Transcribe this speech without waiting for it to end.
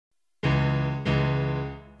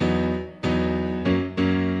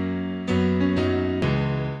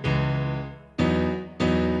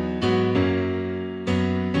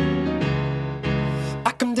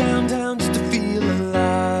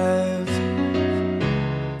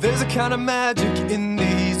There's a kind of magic in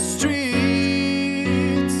these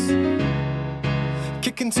streets,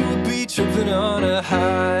 kicking to a beat, tripping on a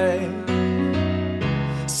high,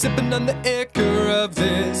 sipping on the ichor of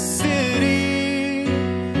this city.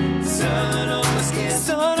 Sun on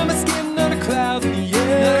my skin, not a cloud in the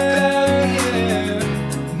air.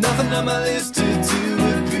 Nothing on my list to do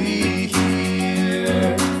would be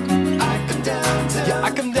here. I come downtown, yeah, I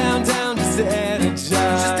come downtown just to energize,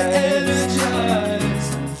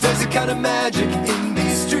 There's a kind of magic in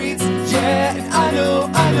these streets, yeah, and I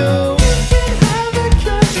know. You can have the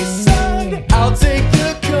countryside, I'll take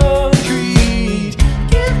the concrete.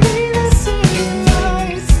 Give me the city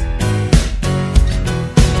lights,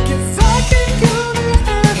 'cause I can go there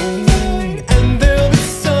every night, and there'll be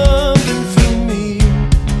something for me.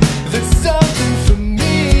 There's something for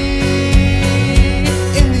me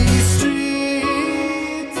in these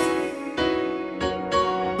streets,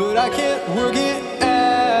 but I can't work it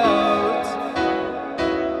out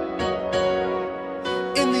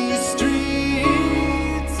in these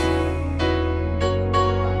streets.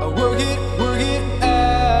 I work it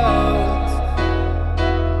out.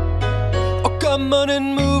 Oh, come on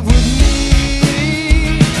and move with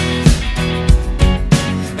me,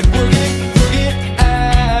 and work it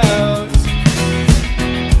out.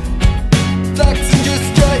 Flex and just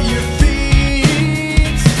strut your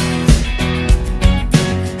feet,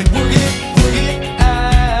 and work it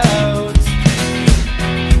out.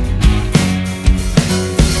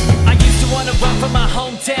 I used to wanna run from my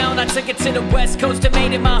hometown. I took it to the west coast and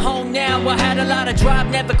made it my home now. I had a lot of drive,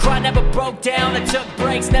 never cried, never broke down. I took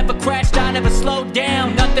breaks, never crashed, I never slowed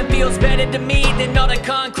down. Nothing feels better to me than all the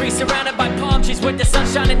concrete, surrounded by palm trees with the sun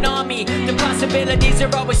shining on me. The possibilities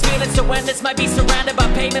are always feeling so endless. Might be surrounded by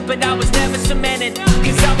pavement, but I was never cemented.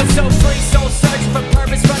 'Cause I was so free, so searching for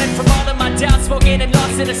purpose, running from all of my doubts, smoking and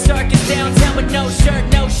lost in a circus downtown with no shirt,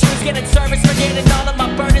 no shoes, getting service, forgetting all of my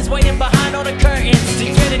burdens, waiting behind all the curtains to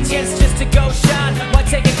get a chance just to go shine. Might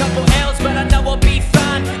take a couple L's, but I know I'll be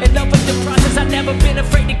fine. In love with the process, I've never been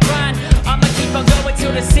afraid to grind. I'ma keep on going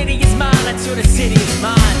till the city is mine, until the city is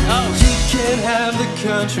mine. Oh, You can have the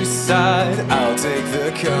countryside, I'll take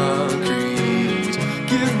the concrete.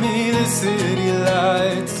 Give me the city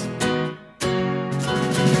lights,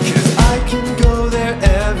 'cause I can go there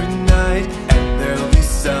every night, and there'll be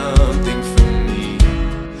something for me.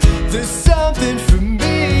 There's something for